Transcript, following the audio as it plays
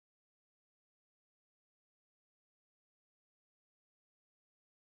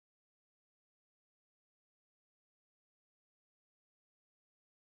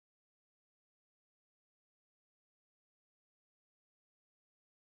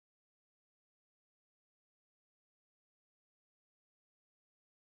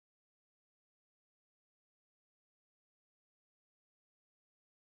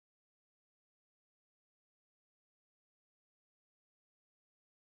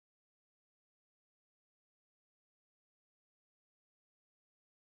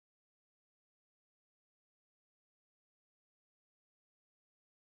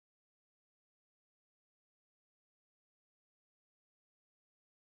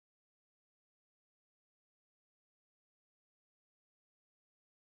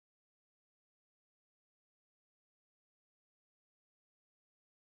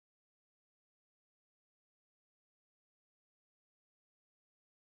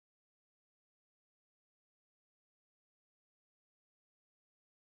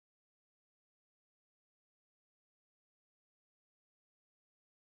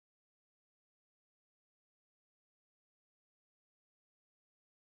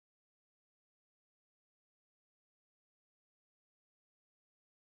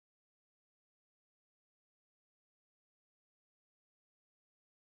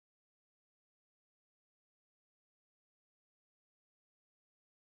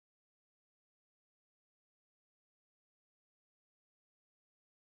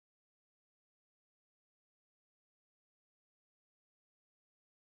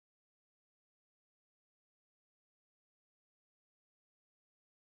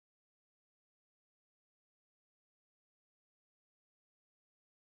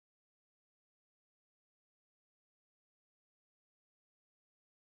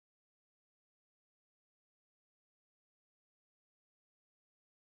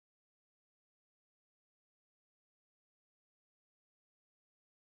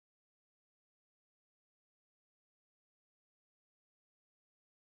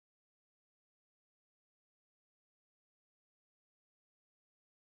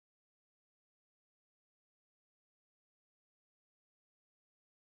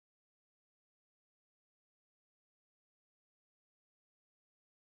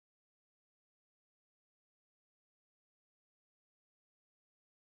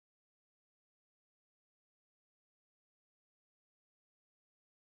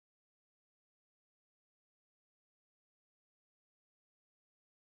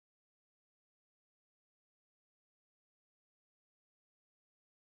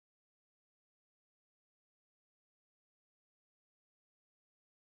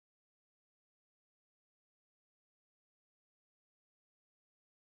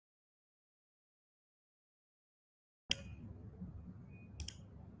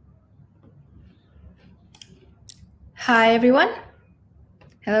Hi, everyone.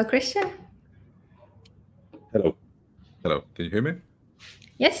 Hello, Christian. Hello. Hello. Can you hear me?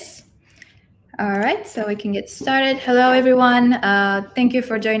 Yes. All right, so we can get started. Hello, everyone. Thank you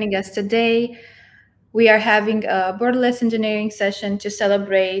for joining us today. We are having a Borderless Engineering session to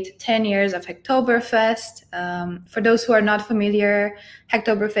celebrate 10 years of Hacktoberfest. For those who are not familiar,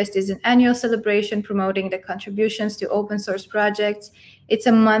 Hacktoberfest is an annual celebration promoting the contributions to open source projects. It's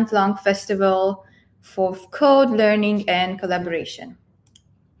a month-long festival for code, learning, and collaboration.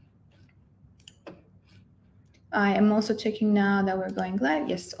 I am also checking now that we're going live.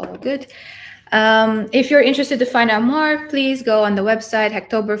 Yes, all good. If you're interested to find out more, please go on the website,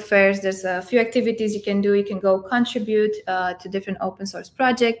 Hacktoberfest. There's a few activities you can do. You can go contribute to different open source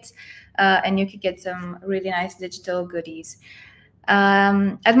projects, and you can get some really nice digital goodies.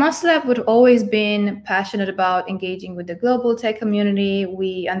 At Monstarlab, we've always been passionate about engaging with the global tech community.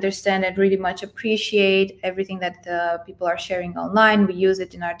 We understand and really much appreciate everything that people are sharing online. We use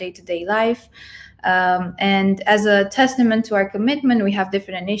it in our day-to-day life. And as a testament to our commitment, we have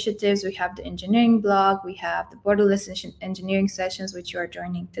different initiatives. We have the engineering blog, we have the Borderless Engineering Sessions, which you are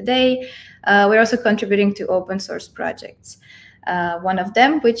joining today. We're also contributing to open source projects. One of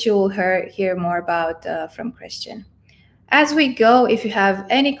them, which you'll hear more about from Christian. As we go, if you have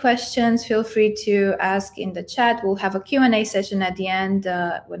any questions, feel free to ask in the chat. We'll have a Q&A session at the end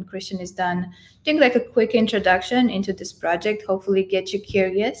when Christian is done doing like a quick introduction into this project, hopefully get you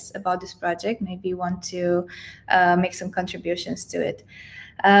curious about this project, maybe want to make some contributions to it.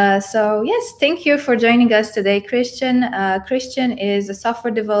 So yes, thank you for joining us today, Christian. Christian is a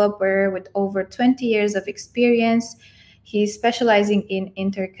software developer with over 20 years of experience. He's specializing in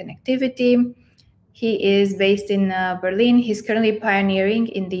interconnectivity. He is based in Berlin. He's currently pioneering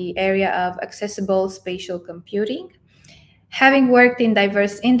in the area of accessible spatial computing. Having worked in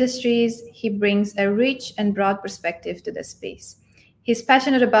diverse industries, he brings a rich and broad perspective to the space. He's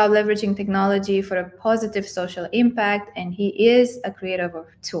passionate about leveraging technology for a positive social impact, and he is a creator of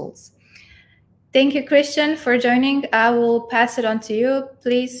tools. Thank you, Christian, for joining. I will pass it on to you.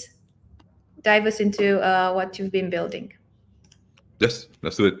 Please dive us into what you've been building. Yes,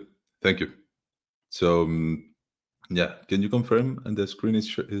 let's do it. Thank you. So, yeah, can you confirm and the screen is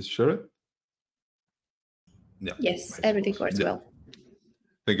shared? Yeah. Yes, everything works well.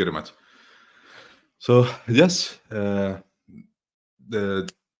 Thank you very much. So, yes, let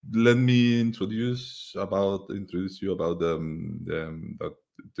me introduce you about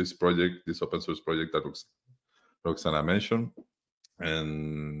this project, this open source project that Roxana mentioned.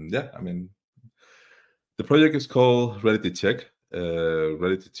 And yeah, I mean, the project is called RealityCheck.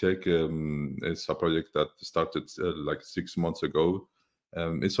 RealityCheck is a project that started like 6 months ago.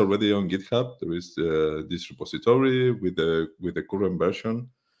 It's already on GitHub. There is this repository with the current version,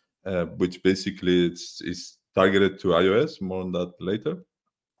 which basically is targeted to iOS. More on that later.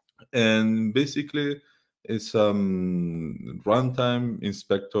 And basically, it's runtime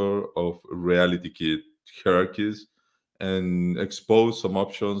inspector of reality kit hierarchies and expose some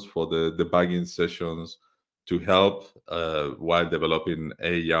options for the debugging sessions to help while developing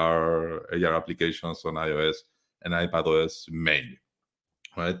AR applications on iOS and iPadOS mainly,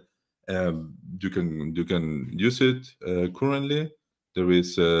 right? You can use it currently. There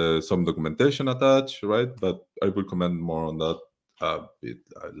is some documentation attached, right? But I will comment more on that a bit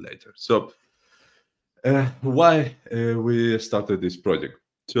later. So why we started this project?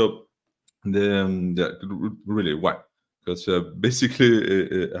 So really why? Because basically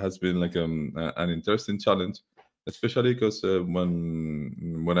it has been like an interesting challenge, especially because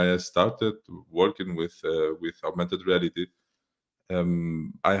when I started working with augmented reality,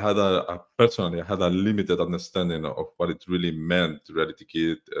 I had personally I had a limited understanding of what it really meant, Reality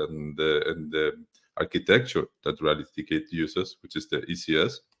Kit, and the architecture that Reality Kit uses, which is the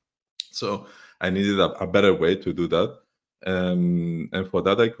ECS. So I needed a better way to do that. And for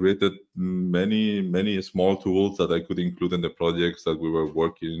that, I created many small tools that I could include in the projects that we were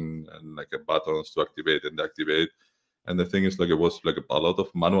working, and like buttons to activate and deactivate. And the thing is, like, it was like a lot of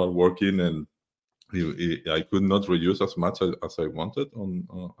manual working, and I could not reuse as much as I wanted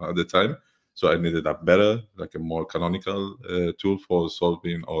at the time. So I needed a better, like a more canonical tool for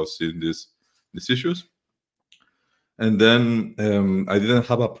solving or seeing these issues. And then I didn't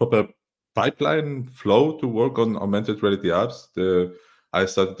have a proper pipeline flow to work on augmented reality apps. I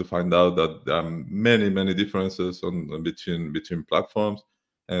started to find out that there are many differences between platforms,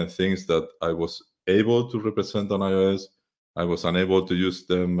 and things that I was able to represent on iOS, I was unable to use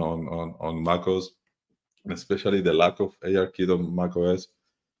them on macOS. Especially the lack of ARKit on macOS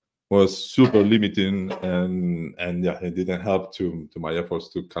was super limiting, and yeah, it didn't help to my efforts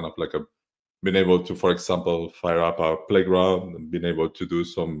to kind of like being able to, for example, fire up our playground and being able to do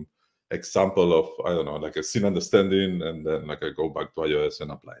some example of, I don't know, like a scene understanding, and then like I go back to iOS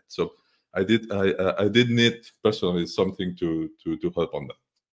and apply it. So I did need personally something to help on that.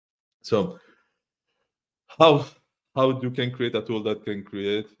 So how you can create a tool that can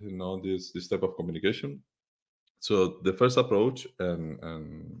create, you know, this type of communication. So the first approach, and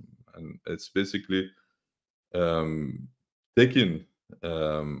it's basically taking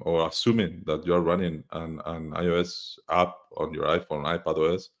or assuming that you are running an iOS app on your iPhone,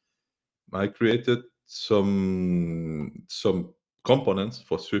 iPadOS. I created some components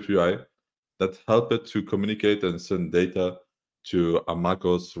for SwiftUI that help it to communicate and send data to a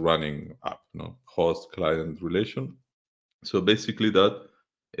macOS running app, you know, host-client relation. So basically that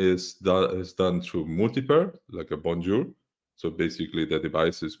is done through multipair, like a bonjour. So basically the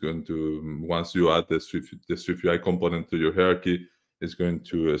device is going to, once you add the SwiftUI component to your hierarchy, is going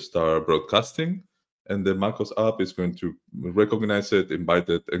to start broadcasting, and the macOS app is going to recognize it, invite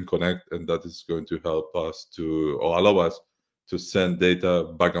it, and connect, and that is going to help us to, or allow us to send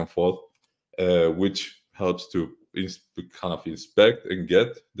data back and forth, which helps to kind of inspect and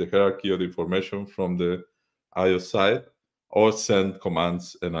get the hierarchy of the information from the iOS side, or send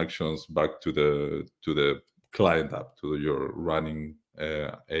commands and actions back to the client app, to your running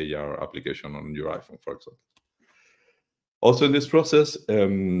AR application on your iPhone, for example. Also in this process,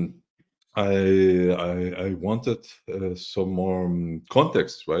 I wanted some more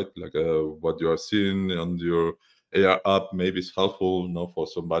context, right? Like what you are seeing on your AR app maybe is helpful, you know, for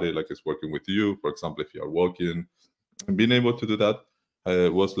somebody like is working with you. For example, if you are working, and being able to do that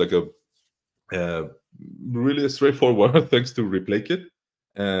was like a really straightforward thanks to RealityCheck.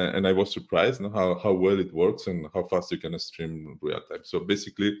 And I was surprised, you know, how well it works and how fast you can stream real time. So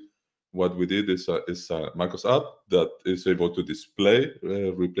basically, what we did is a macOS app that is able to display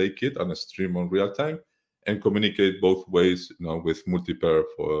RealityCheck and stream on real time, and communicate both ways, you know, with multipair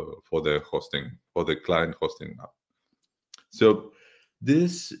for the hosting, for the client hosting app. So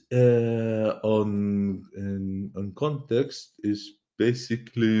this on context is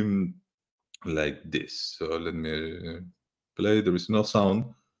basically like this. So let me play. There is no sound,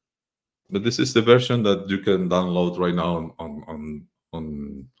 but this is the version that you can download right now on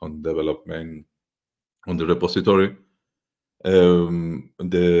development, on the repository. The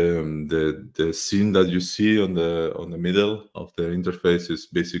scene that you see on the middle of the interface is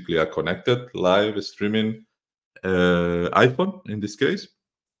basically a connected live streaming iPhone in this case,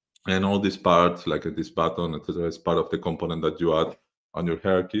 and all these parts, like this button, etc., is part of the component that you add on your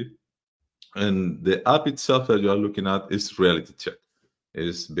hierarchy. And the app itself that you are looking at is RealityCheck.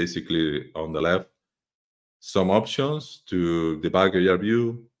 It's basically on the left some options to debug AR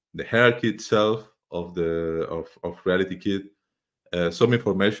view, the hierarchy itself of RealityKit, some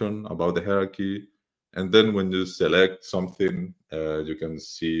information about the hierarchy, and then when you select something, you can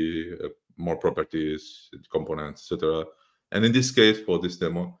see more properties, components, etc. And in this case, for this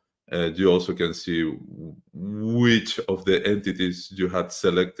demo, you also can see which of the entities you had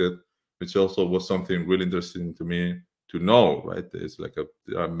selected, which also was something really interesting to me to know, right? There's like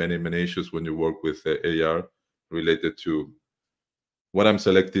there are many issues when you work with AR related to what I'm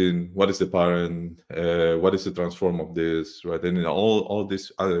selecting, what is the parent, what is the transform of this, right? And all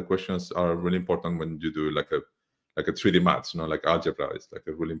these other questions are really important when you do like a 3D maths, you know, like algebra is like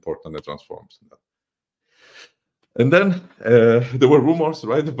a really important, the transforms. And then there were rumors,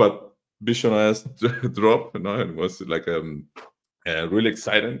 right? But visionOS dropped, you know, and it was like really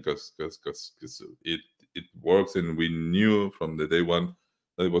exciting because it works, and we knew from the day one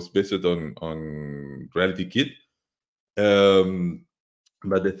that it was based on RealityKit.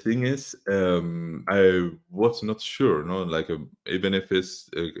 But the thing is, I was not sure, no, like even if it's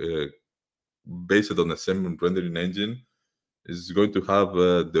based on the same rendering engine, it's going to have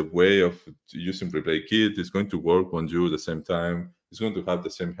the way of using RealityKit. It's going to work on you at the same time. It's going to have the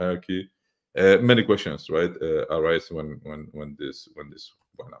same hierarchy. Many questions, right, arise when this went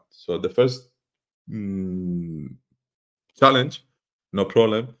out. So the first challenge, no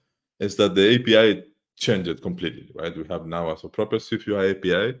problem, is that the API changed completely, right? We have now as a proper SwiftUI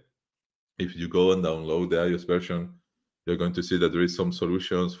API. If you go and download the iOS version, you're going to see that there is some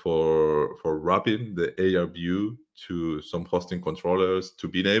solutions for wrapping the AR view to some hosting controllers, to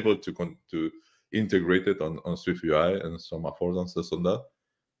being able to integrate it on SwiftUI, and some affordances on that.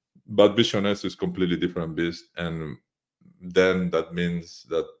 But visionOS is completely different beast, and then that means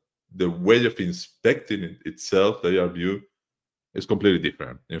that the way of inspecting it itself, the AR view, is completely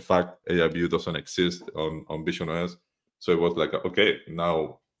different. In fact, AR view doesn't exist on visionOS. So it was like, okay,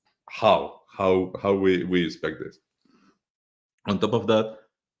 now how we inspect this? On top of that,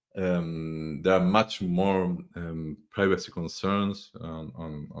 There are much more privacy concerns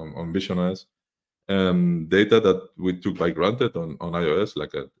on visionOS. Data that we took by granted on iOS,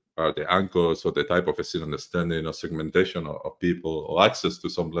 like are the anchors or the type of scene understanding or segmentation of people or access to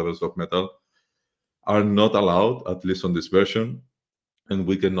some levels of metal, are not allowed, at least on this version. And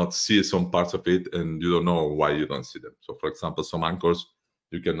we cannot see some parts of it, and you don't know why you don't see them. So, for example, some anchors,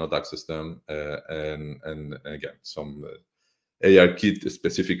 you cannot access them. And again, some ARKit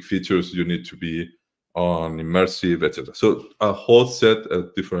specific features, you need to be on immersive, etc. So a whole set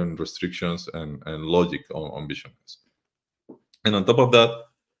of different restrictions and logic on visionOS. And on top of that,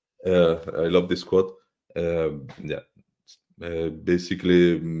 I love this quote.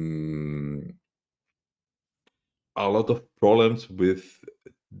 Basically, a lot of problems with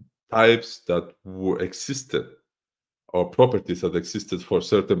types that existed or properties that existed for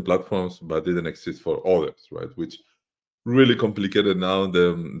certain platforms but didn't exist for others, right? Which really complicated now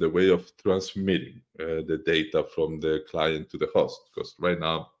the way of transmitting the data from the client to the host, because right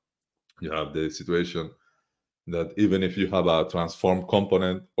now you have the situation that even if you have a transform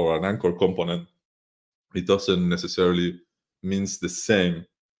component or an anchor component, it doesn't necessarily means the same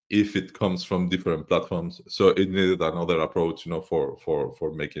if it comes from different platforms. So it needed another approach,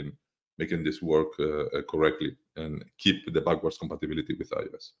 for making this work correctly and keep the backwards compatibility with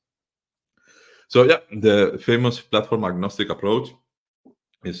iOS. So yeah, the famous platform agnostic approach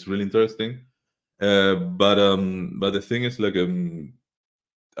is really interesting. But the thing is, like,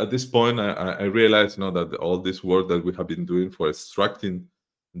 at this point, I realized now that all this work that we have been doing for extracting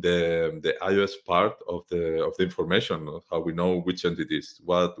the iOS part of the information, how we know which entities,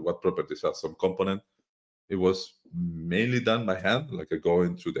 what properties have some component, it was mainly done by hand, like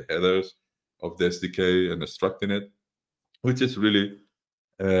going through the headers of the SDK and extracting it, which is really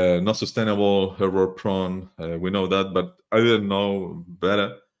not sustainable, error prone. We know that, but I didn't know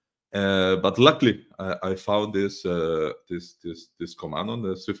better. But luckily, I found this command on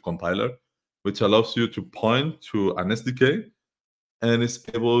the Swift compiler, which allows you to point to an SDK, and it's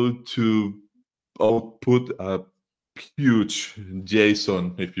able to output a huge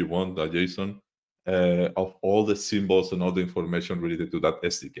JSON, if you want a JSON, of all the symbols and all the information related to that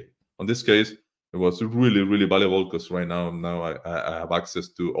SDK. In this case, it was really, really valuable because right now I have access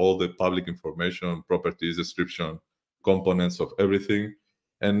to all the public information, properties, description, components of everything.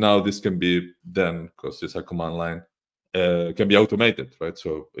 And now this can be then, because it's a command line, can be automated, right?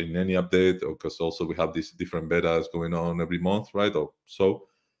 So in any update, because also we have these different betas going on every month, right? Or so.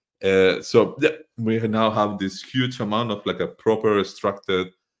 So yeah, we now have this huge amount of like a proper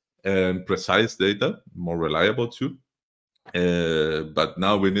extracted and precise data, more reliable too. But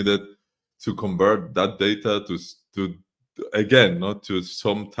now we needed to convert that data to again, not to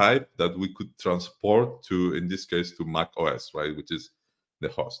some type that we could transport to, in this case, to Mac OS, right, which is the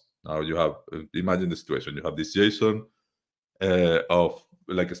host. Now you have, imagine the situation, you have this JSON of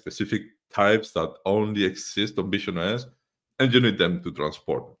like a specific types that only exist on visionOS, and you need them to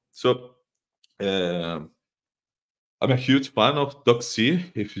transport. So I'm a huge fan of docc.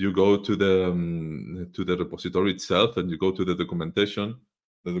 If you go to the repository itself and you go to the documentation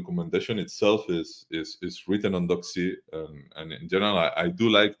itself is written on docc, and in general, I do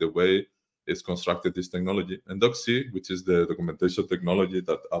like the way it's constructed, this technology. And docc, which is the documentation technology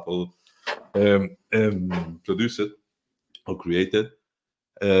that Apple produced or created,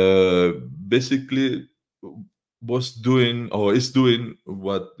 basically was doing or is doing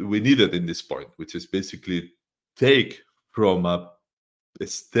what we needed in this point, which is basically take from a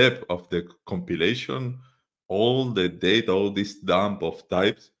step of the compilation all the data, all this dump of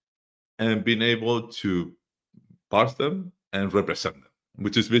types, and being able to parse them and represent them,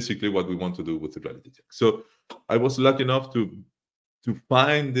 which is basically what we want to do with the RealityCheck. So I was lucky enough to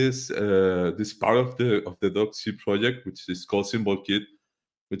find this this part of the docc project, which is called Symbol Kit,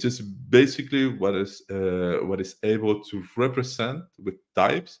 which is basically what is able to represent with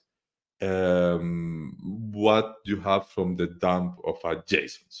types what you have from the dump of a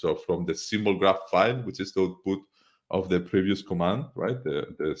JSON. So from the symbol graph file, which is the output of the previous command, right,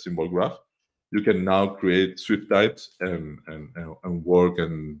 the symbol graph, you can now create Swift types and work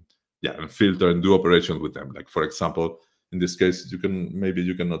and filter and do operations with them. Like, for example, in this case, you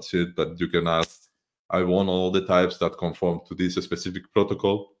cannot see it, but you can ask, I want all the types that conform to this specific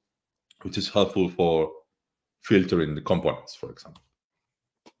protocol, which is helpful for filtering the components, for example.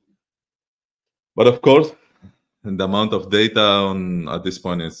 But of course, the amount of data at this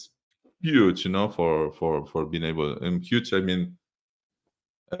point is huge, for being able. And huge, I mean,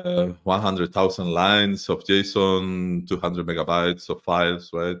 100,000 lines of JSON, 200 megabytes of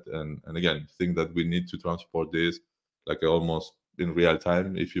files, right? And again, think that we need to transport this like almost in real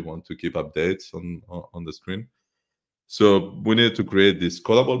time if you want to keep updates on the screen. So we needed to create this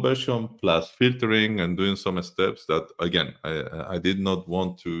codable version plus filtering and doing some steps that, again, I did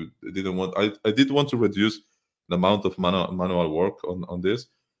want to reduce the amount of manual work on this.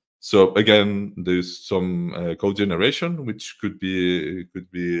 So again, there's some code generation, which could be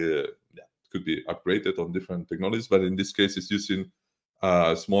upgraded on different technologies, but in this case, it's using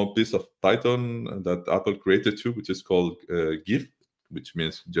a small piece of Python that Apple created too, which is called GIF, which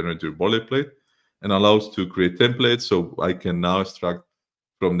means generative boilerplate, and allows to create templates. So I can now extract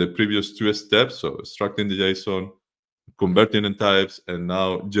from the previous 2 steps, so extracting the JSON, converting in types, and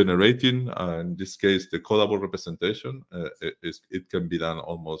now generating, in this case, the codable representation. It can be done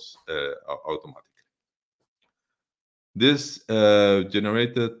almost automatically. This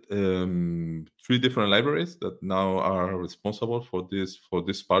generated 3 different libraries that now are responsible for this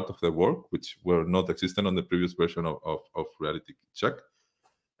part of the work, which were not existent on the previous version of RealityCheck.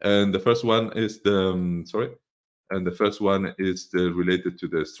 And the first one is related to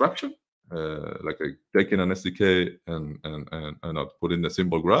the extraction, like taking an SDK and outputting the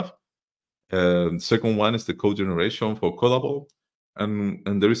symbol graph. Second one is the code generation for codable,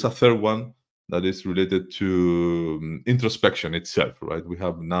 and there is a third one that is related to introspection itself, right? We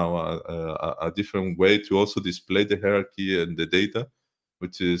have now a different way to also display the hierarchy and the data,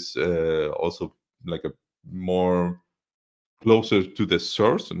 which is also like a more closer to the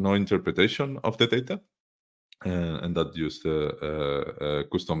source, no interpretation of the data. And that used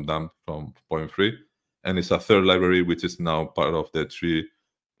custom dump from 0.3. And it's a third library, which is now part of the 3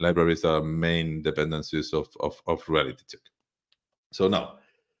 libraries that are main dependencies of RealityCheck. So now,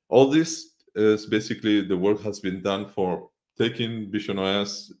 all this is basically the work has been done for taking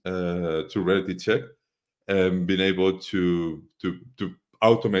visionOS to RealityCheck and being able to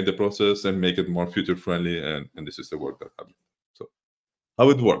automate the process and make it more future friendly. And this is the work that happened. So how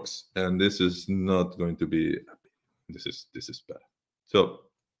it works, and this is not going to be, this is bad. So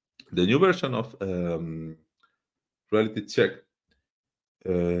the new version of RealityCheck,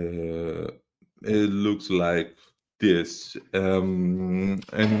 it looks like this, and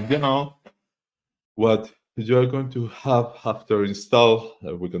what you are going to have after install,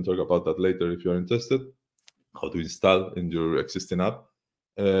 we can talk about that later if you're interested, how to install in your existing app.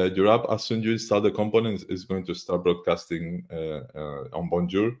 Your app, as soon as you install the components, is going to start broadcasting on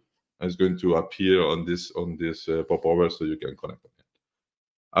Bonjour, and it's going to appear on this popover so you can connect them.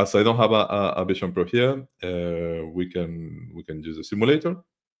 As I don't have a Vision Pro here, we can use the simulator.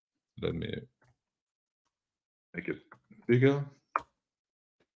 Let me make it bigger.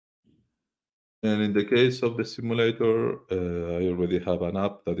 And in the case of the simulator, I already have an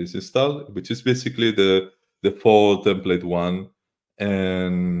app that is installed, which is basically the default template one,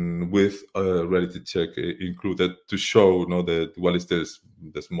 and with RealityCheck included to show what is the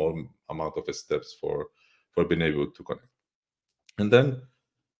small amount of steps for being able to connect. And then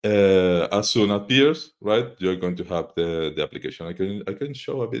as soon as appears, right, you're going to have the application. I can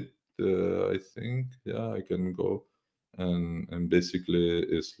show a bit. I think, yeah, I can go and basically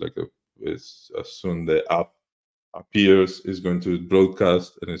it's like as soon the app appears, is going to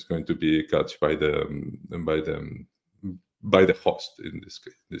broadcast and it's going to be catched by the host in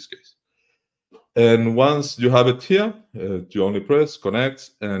this case. And once you have it here, you only press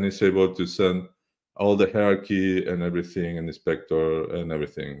connect, and it's able to send all the hierarchy and everything, and inspector and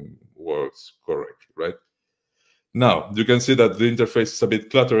everything works correctly, right? Now you can see that the interface is a bit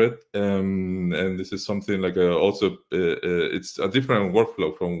cluttered, and this is something like also it's a different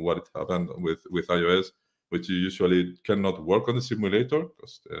workflow from what happened with iOS, which you usually cannot work on the simulator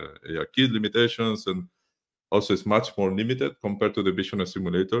because there are key limitations, and also it's much more limited compared to the visionOS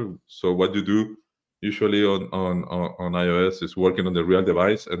simulator. So what you do usually on iOS is working on the real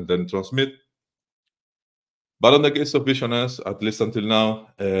device and then transmit. But in the case of visionOS, at least until now,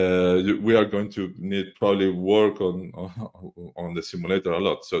 we are going to need probably work on the simulator a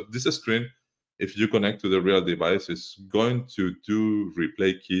lot. So this screen, if you connect to the real device, is going to do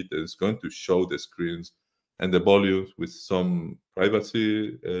replay kit, and it's going to show the screens and the volumes with some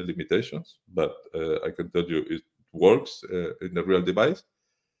privacy limitations. But I can tell you it works in the real device.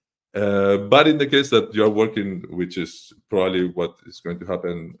 But in the case that you are working, which is probably what is going to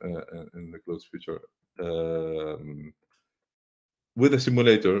happen in the close future, with the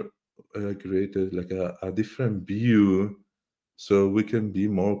simulator, I created like a different view so we can be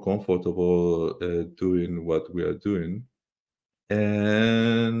more comfortable doing what we are doing.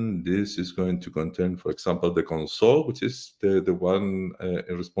 And this is going to contain, for example, the console, which is the one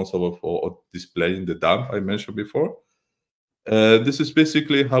responsible for displaying the dump I mentioned before. This is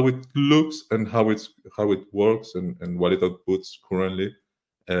basically how it looks and how it works and what it outputs currently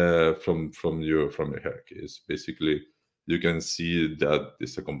from your hierarchy. Is basically you can see that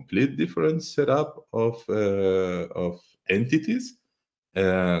it's a complete different setup of entities,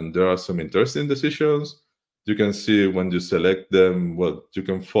 and there are some interesting decisions. You can see when you select them what you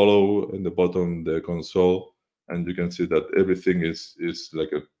can follow in the bottom the console, and you can see that everything is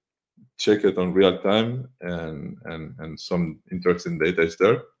like a check it on real time, and some interesting data is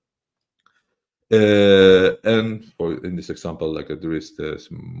there. And for in this example, like there is this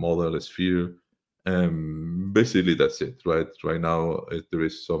model sphere. Basically, that's it, right? Right now, there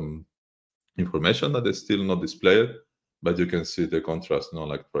is some information that is still not displayed, but you can see the contrast. No,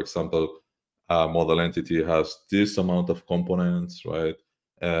 like for example, a model entity has this amount of components, right?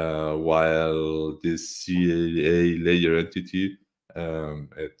 While this CA layer entity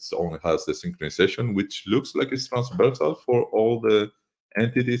it only has the synchronization, which looks like it's transversal for all the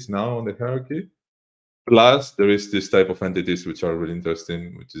entities now on the hierarchy. Plus, there is this type of entities which are really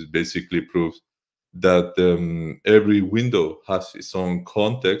interesting, which is basically proves that every window has its own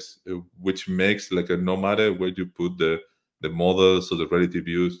context, which makes like no matter where you put the models or the relative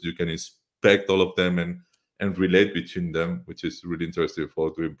views, you can inspect all of them and relate between them, which is really interesting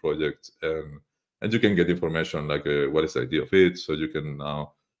for doing projects. And you can get information like what is the idea of it, so you can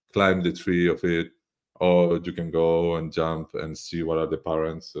now climb the tree of it, or you can go and jump and see what are the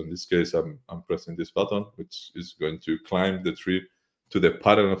parents. In this case, I'm pressing this button, which is going to climb the tree to the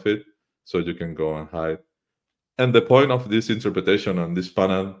pattern of it, so you can go and hide. And the point of this interpretation on this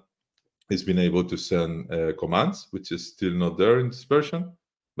panel is being able to send commands, which is still not there in this version,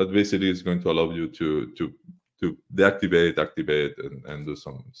 but basically it's going to allow you to deactivate, activate, and do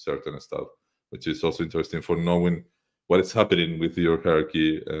some certain stuff, which is also interesting for knowing what is happening with your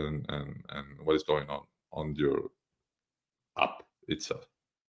hierarchy and what is going on your app itself.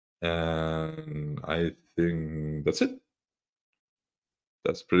 And I think that's it.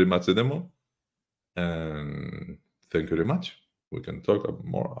 That's pretty much the demo. And thank you very much. We can talk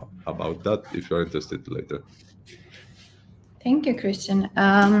more about that if you're interested later. Thank you, Christian.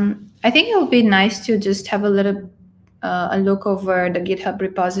 I think it would be nice to just have a little a look over the GitHub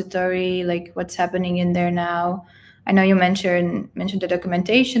repository, like what's happening in there now. I know you mentioned the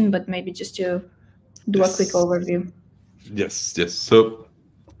documentation, but maybe just to do a quick overview. Yes. So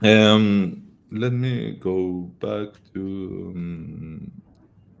let me go back to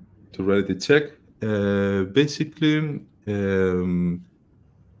RealityCheck. Basically,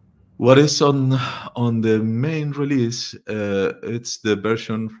 what is on the main release? It's the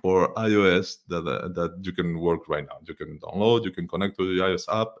version for iOS that you can work right now. You can download, you can connect to the iOS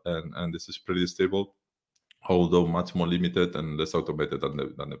app, and this is pretty stable, although much more limited and less automated than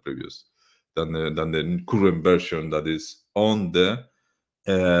the previous than the current version that is on the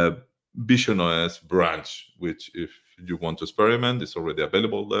visionOS branch, which if you want to experiment, is already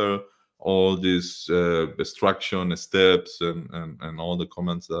available there. All these extraction steps and all the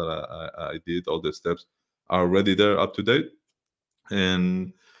comments that I did, all the steps are already there, up to date.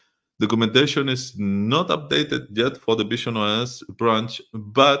 And documentation is not updated yet for the visionOS branch,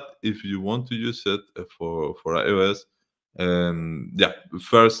 but if you want to use it for iOS,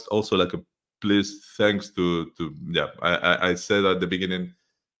 first also like please, thanks to I said at the beginning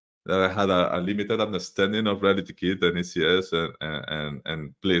that I had a limited understanding of RealityKit and ECS,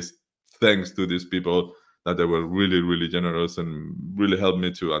 and please, thanks to these people that they were really, really generous and really helped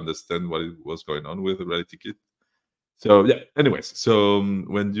me to understand what was going on with RealityKit. So anyways, so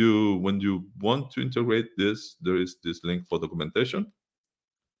when you want to integrate this, there is this link for documentation,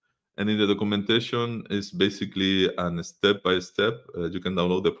 and in the documentation is basically a step-by-step. You can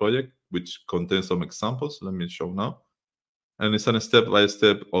download the project, which contains some examples. Let me show now. And it's a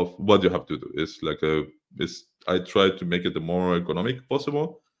step-by-step of what you have to do. It's like I try to make it the more economic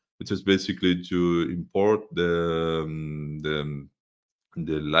possible, which is basically to import the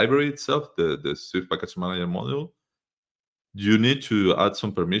library itself, the Swift Package Manager module. You need to add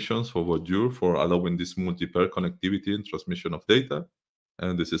some permissions for Vodure for allowing this multi-pair connectivity and transmission of data,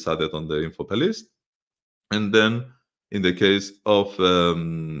 and this is added on the info list. And then in the case of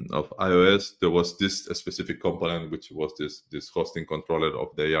iOS, there was this specific component, which was this hosting controller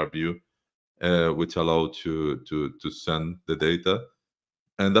of the AR view, which allowed to send the data,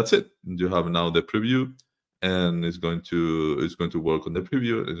 and that's it. You have now the preview, and it's going to work on the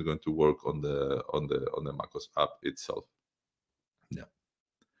preview. It's going to work on the macOS app itself. Yeah.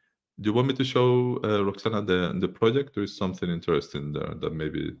 Do you want me to show Roxana the project? There is something interesting there that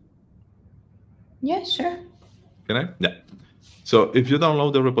maybe. Yeah, sure. Can I? Yeah. So if you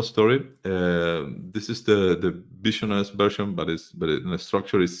download the repository, this is the visionOS version, but the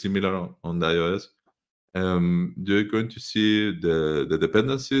structure is similar on the iOS. You're going to see the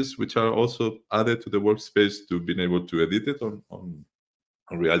dependencies, which are also added to the workspace to being able to edit it on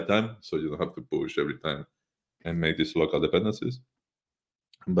real time, so you don't have to push every time and make these local dependencies.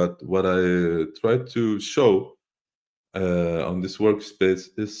 But what I tried to show on this workspace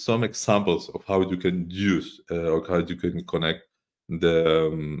is some examples of how you can use or how you can connect the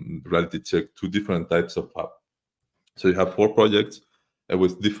RealityCheck to different types of app. So you have 4 projects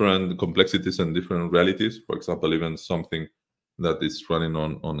with different complexities and different realities. For example, even something that is running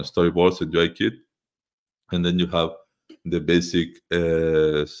on storyboards and UIKit. And then you have the basic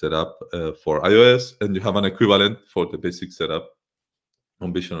setup for iOS, and you have an equivalent for the basic setup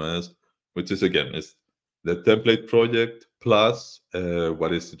on visionOS, which is, again, is the template project plus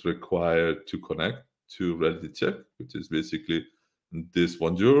what is required to connect to RealityCheck, which is basically this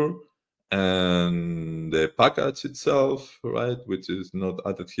bonjour and the package itself, right, which is not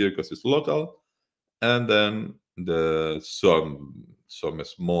added here because it's local, and then some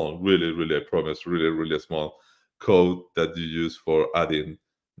small, really, I promise, really small code that you use for adding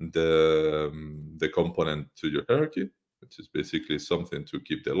the component to your hierarchy, which is basically something to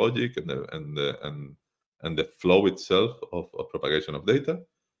keep the logic and the flow itself of propagation of data.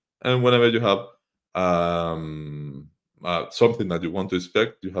 And whenever you have something that you want to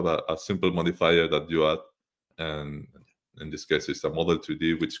inspect, you have a simple modifier that you add, and in this case it's a model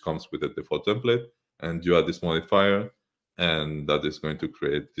 3D which comes with a default template, and you add this modifier, and that is going to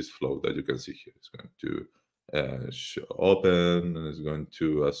create this flow that you can see here. It's going to open, and it's going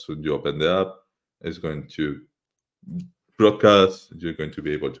to, as soon as you open the app, it's going to broadcast. You're going to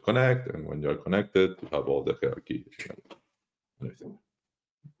be able to connect, and when you're connected, you have all the hierarchy.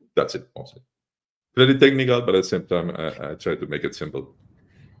 That's it, mostly. Very technical, but at the same time, I try to make it simple.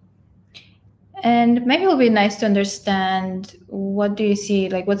 And maybe it'll be nice to understand, what do you see,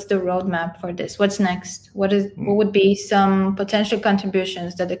 like what's the roadmap for this? What's next? What would be some potential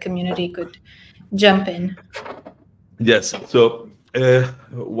contributions that the community could jump in? Yes. So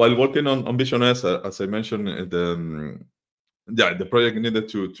while working on visionOS, as I mentioned, the project needed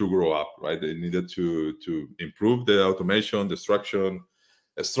to grow up, right? It needed to improve the automation, the structure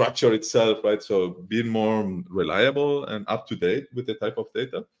itself, right? So being more reliable and up to date with the type of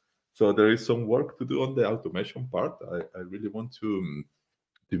data. So there is some work to do on the automation part. I really want to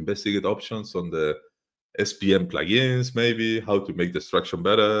investigate options on the SPM plugins, maybe how to make the structure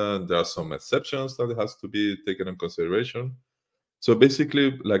better. There are some exceptions that has to be taken in consideration. So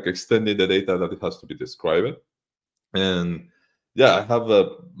basically, like extending the data that it has to be described. And yeah, I have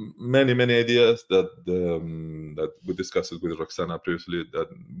many ideas that we discussed with Roxana previously, that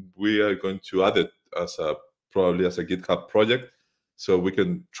we are going to add it as probably as a GitHub project, so we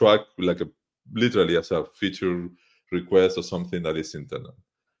can track literally as a feature request or something that is internal.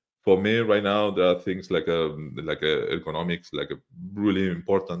 For me right now, there are things like ergonomics, really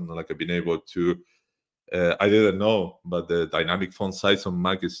important, being able to I didn't know, but the dynamic font size on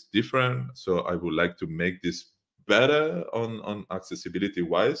Mac is different. So I would like to make this better on accessibility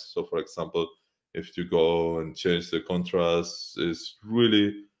wise. So for example, if you go and change the contrast, it's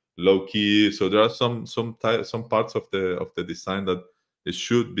really low key. So there are some parts of the design that it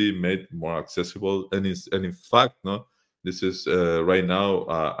should be made more accessible. And in fact, no, this is right now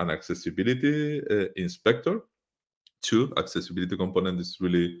an accessibility inspector. Accessibility component is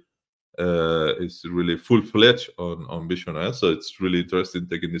really full-fledged on visionOS, so it's really interesting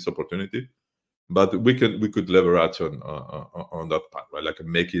taking this opportunity. But we could leverage on that part, right? Like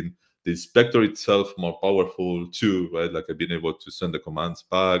making the inspector itself more powerful too, right? Like being able to send the commands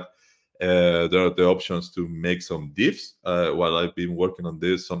back. There are the options to make some diffs. While I've been working on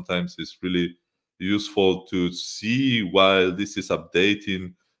this, sometimes it's really useful to see while this is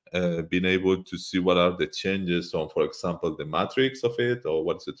updating, being able to see what are the changes on, for example, the matrix of it, or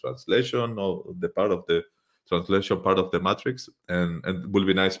what's the translation, or the part of the translation part of the matrix. And it will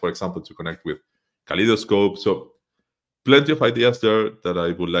be nice, for example, to connect with Kaleidoscope. So plenty of ideas there that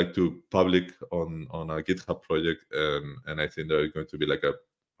I would like to public on a GitHub project. And I think there are going to be like a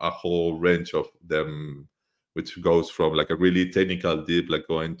whole range of them, which goes from like a really technical deep, like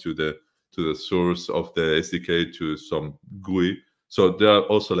going to the source of the SDK to some GUI. So there are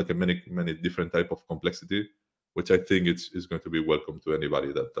also like many different type of complexity, which I think is going to be welcome to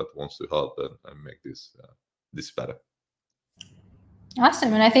anybody that wants to help and make this better.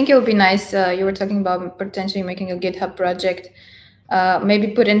 Awesome. And I think it would be nice, you were talking about potentially making a GitHub project, maybe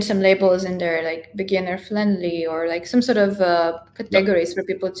put in some labels in there, like beginner friendly, or like some sort of categories for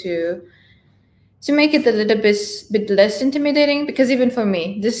people to to make it a little bit less intimidating, because even for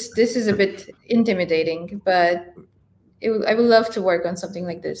me, this is a bit intimidating, but I would love to work on something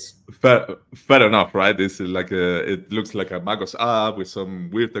like this. Fair enough, right? This is like it looks like a macOS app with some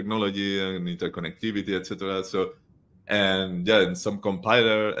weird technology and interconnectivity, etc. So, and yeah, and some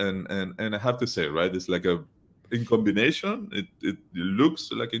compiler, and I have to say, right, it's like in combination, it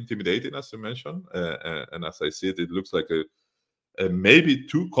looks like intimidating, as you mentioned, and as I see it, it looks like a maybe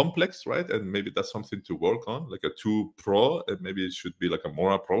too complex, right? And maybe that's something to work on, like a too pro, and maybe it should be like a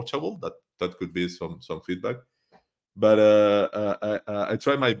more approachable. That could be some feedback. But I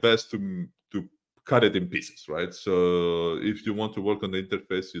try my best to cut it in pieces, right? So if you want to work on the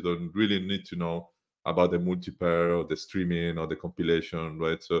interface, you don't really need to know about the multipair or the streaming or the compilation,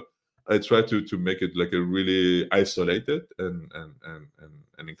 right? So I try to make it like a really isolated and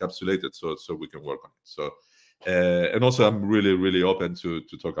encapsulated, so we can work on it. So and also I'm really open to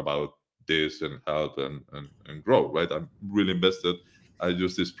talk about this and help and grow, right? I'm really invested. I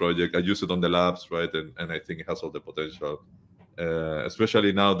use this project. I use it on the labs, right? And I think it has all the potential,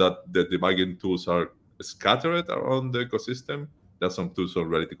 especially now that the debugging tools are scattered around the ecosystem. There's some tools on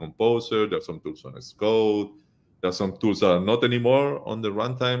Reality Composer. There's some tools on Xcode. There's some tools that are not anymore on the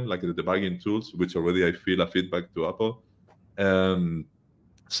runtime, like the debugging tools, which already I feel a feedback to Apple.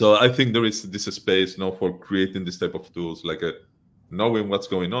 So I think there is this space now for creating this type of tools, like knowing what's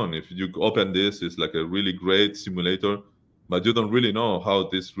going on. If you open this, it's like a really great simulator, but you don't really know how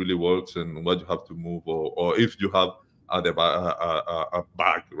this really works and what you have to move, or if you have a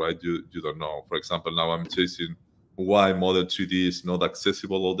bug, right? You don't know. For example, now I'm chasing why Model 3D is not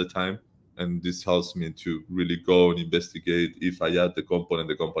accessible all the time, and this helps me to really go and investigate if I add the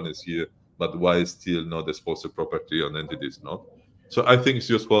component is here, but why is still not the exposed property on entities not. So I think it's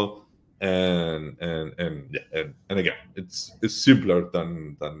useful, and yeah, and again, it's simpler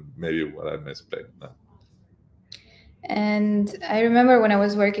than maybe what I'm explaining now. And I remember when I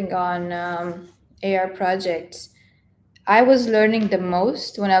was working on AR projects, I was learning the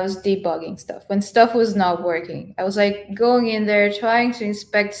most when I was debugging stuff, when stuff was not working. I was like going in there, trying to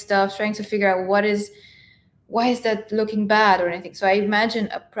inspect stuff, trying to figure out why is that looking bad or anything. So I imagine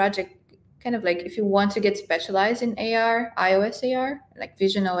a project kind of like if you want to get specialized in AR, iOS AR, like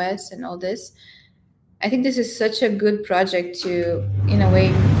visionOS and all this. I think this is such a good project to, in a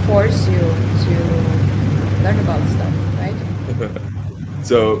way, force you to learn about stuff, right?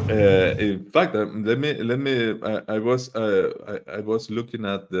 So in fact, let me. I was looking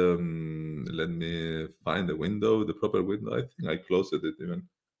at the. Let me find the window, the proper window. I think I closed it even.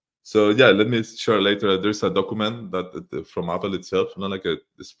 So yeah, let me share later. There's a document that from Apple itself, like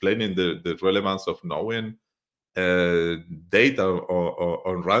explaining the relevance of knowing data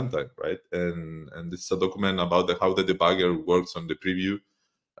on runtime, right? And this is a document about how the debugger works on the preview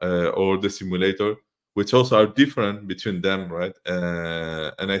or the simulator, which also are different between them, right?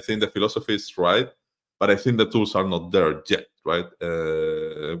 And I think the philosophy is right, but I think the tools are not there yet, right?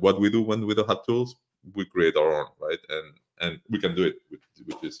 What we do when we don't have tools, we create our own, right? And we can do it, which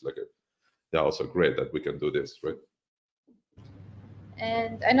is like also great that we can do this, right?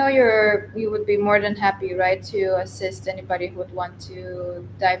 And I know you would be more than happy, right, to assist anybody who would want to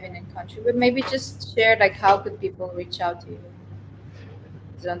dive in and contribute. Maybe just share like how could people reach out to you?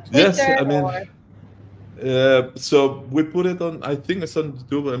 Is it on Twitter Yes, I mean, or? so we put it on. I think it's on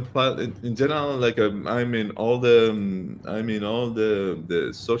YouTube and in general. Like I'm in all the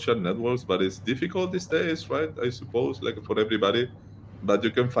social networks, but it's difficult these days, right? I suppose, like for everybody. But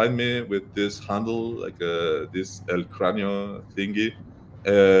you can find me with this handle, like this El Cranio thingy.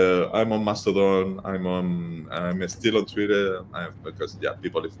 I'm on Mastodon. I'm still on Twitter. Because yeah,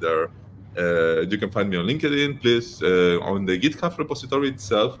 people is there. You can find me on LinkedIn, please. On the GitHub repository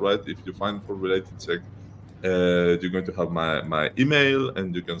itself, right? If you find for RealityCheck, you're going to have my email,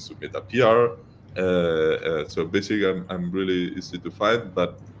 and you can submit a PR. So basically, I'm really easy to find.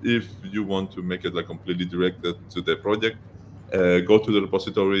 But if you want to make it like completely directed to the project, go to the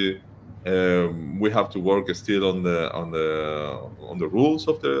repository. We have to work still on the rules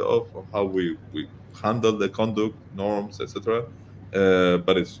of how we handle the conduct norms, etc.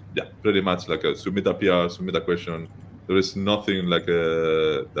 But it's pretty much like a submit a PR, submit a question. There is nothing like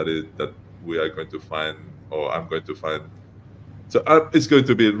that we are going to find, or I'm going to find. So it's going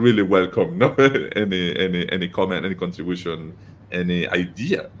to be really welcome. No, any comment, any contribution, any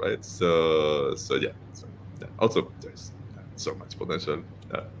idea, right? So yeah. So yeah. Also, there's so much potential.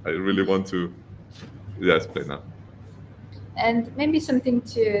 I really want to explain now. And maybe something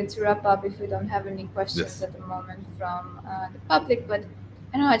to wrap up if we don't have any questions Yes. at the moment from the public. But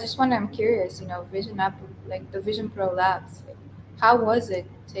I know I'm curious. Vision App, like the Vision Pro Labs, how was it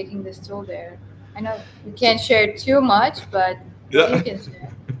taking this tool there? I know you can't share too much, but Yeah. you can share.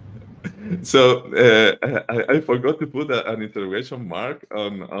 So I forgot to put an interrogation mark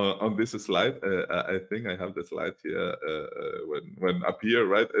on this slide. I think I have the slide here when appear,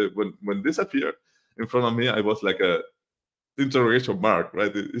 right? When this appeared in front of me, I was like a interrogation mark,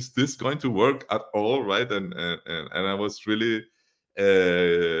 right? Is this going to work at all, right? And I was really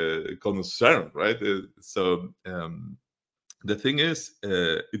concerned, right? The thing is,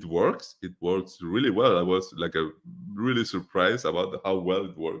 it works. It works really well. I was like really surprised about how well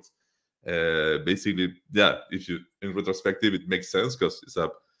it works. Basically, yeah. If you, in retrospective, it makes sense because it's a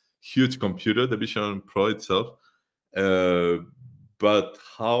huge computer, the Vision Pro itself. But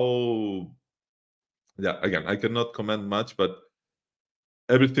how? Yeah, again, I cannot comment much, but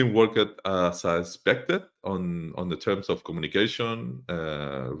everything worked as I expected on the terms of communication.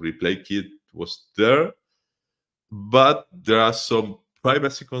 Replay kit was there, but there are some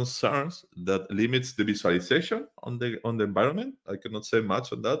privacy concerns that limits the visualization on the environment. I cannot say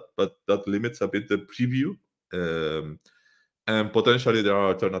much on that, but that limits a bit the preview. And potentially there are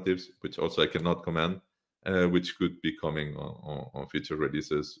alternatives, which also I cannot comment, which could be coming on future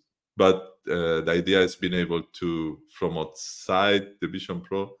releases. But the idea is being able to, from outside the Vision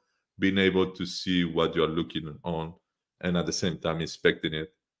Pro, being able to see what you are looking on, and at the same time inspecting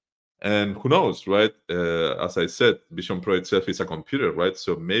it. And who knows, right? As I said, Vision Pro itself is a computer, right?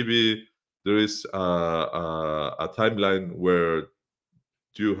 So maybe there is a timeline where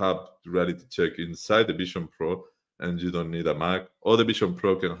you have RealityCheck inside the Vision Pro, and you don't need a Mac, or the Vision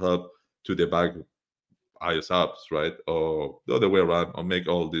Pro can help to debug iOS apps, right? Or the other way around, or make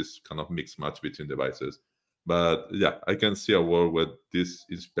all this kind of mix match between devices. But yeah, I can see a world where this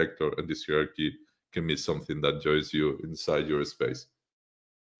inspector and this hierarchy can be something that joins you inside your space.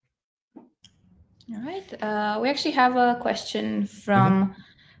 All right. We actually have a question from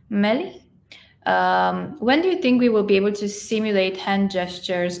Melly. When do you think we will be able to simulate hand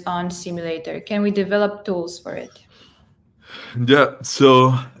gestures on simulator? Can we develop tools for it? Yeah,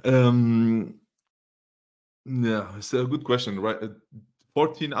 so yeah, it's a good question, right?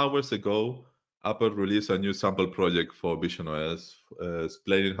 14 hours ago, Apple released a new sample project for visionOS,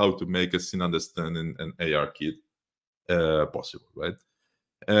 explaining how to make a scene understanding and AR kit possible, right?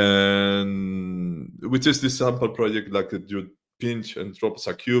 And which is this sample project, like you pinch and drops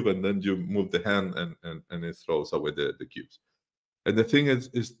a cube, and then you move the hand, and it throws away the cubes. And the thing is,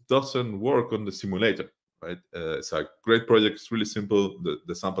 it doesn't work on the simulator, right? It's a great project. It's really simple.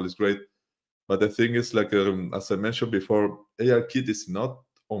 The sample is great. But the thing is, like as I mentioned before, ARKit is not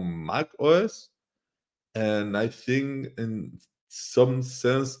on Mac OS, and I think in some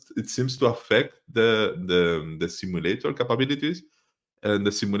sense it seems to affect the simulator capabilities, and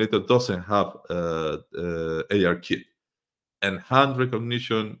the simulator doesn't have ARKit. And hand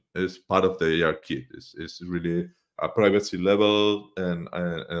recognition is part of the ARKit. It's really a privacy level and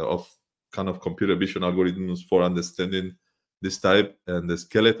of kind of computer vision algorithms for understanding this type, and the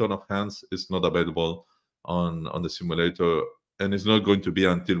skeleton of hands is not available on the simulator, and it's not going to be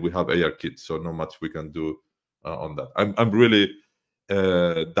until we have ARKit. So not much we can do on that. I'm really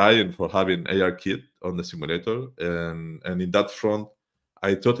dying for having ARKit on the simulator, and in that front,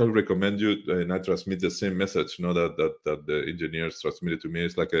 I totally recommend you, and I transmit the same message, that the engineers transmitted to me.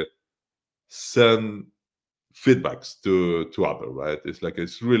 It's like a send feedbacks to Apple, right? It's like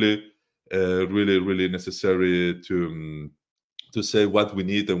it's really, really necessary to say what we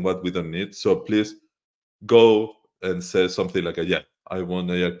need and what we don't need. So please go and say something like, yeah, I want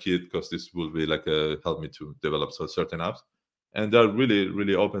ARKit because this will be like help me to develop certain apps. And they're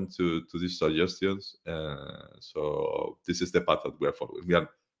really open to these suggestions. So this is the path that we are following. We are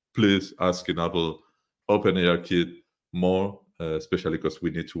please asking Apple open ARKit more, especially because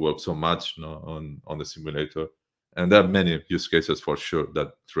we need to work so much on the simulator. And there are many use cases for sure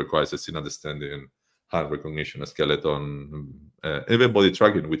that requires a scene understanding, hand recognition, a skeleton, even body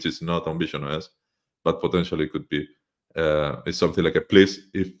tracking, which is not on visionOS, but potentially could be. It's something like a please,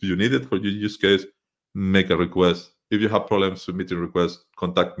 if you need it for your use case, make a request. If you have problems submitting requests,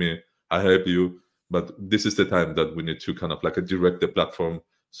 contact me. I help you. But this is the time that we need to kind of like direct the platform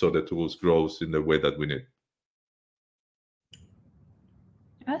so the tools grows in the way that we need.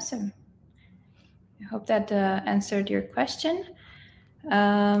 Awesome. I hope that answered your question.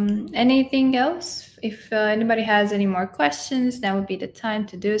 Anything else? If anybody has any more questions, now would be the time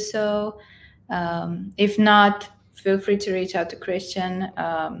to do so. If not, feel free to reach out to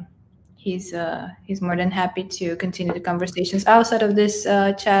Cristian. He's more than happy to continue the conversations outside of this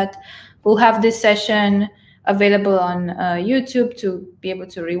chat. We'll have this session available on YouTube to be able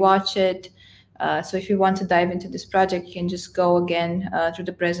to rewatch it. So if you want to dive into this project, you can just go again through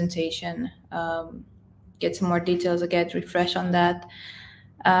the presentation, get some more details, get refresh on that.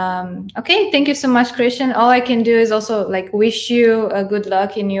 Okay, thank you so much, Cristian. All I can do is also like wish you good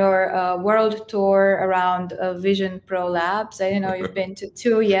luck in your world tour around Vision Pro Labs. I don't know, you've been to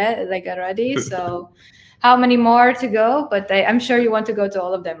 2 yet, like already. So how many more to go? But I'm sure you want to go to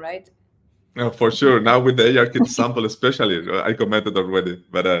all of them, right? For sure. Now with the ARKit sample, especially, I commented already.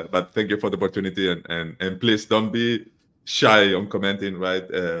 But thank you for the opportunity, and please don't be shy on commenting, right?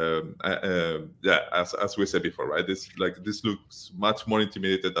 Yeah, as we said before, right? This looks much more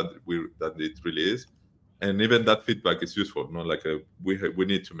intimidated than it really is, and even that feedback is useful. No, like we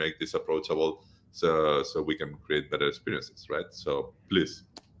need to make this approachable, so we can create better experiences, right? So please.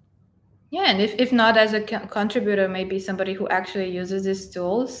 Yeah, and if not as a contributor, maybe somebody who actually uses this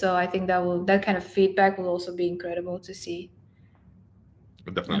tool. So I think that kind of feedback will also be incredible to see.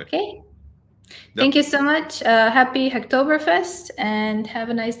 Definitely. Okay. Yep. Thank you so much. Happy Hacktoberfest and have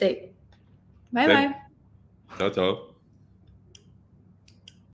a nice day. Bye-bye. Ciao, ciao.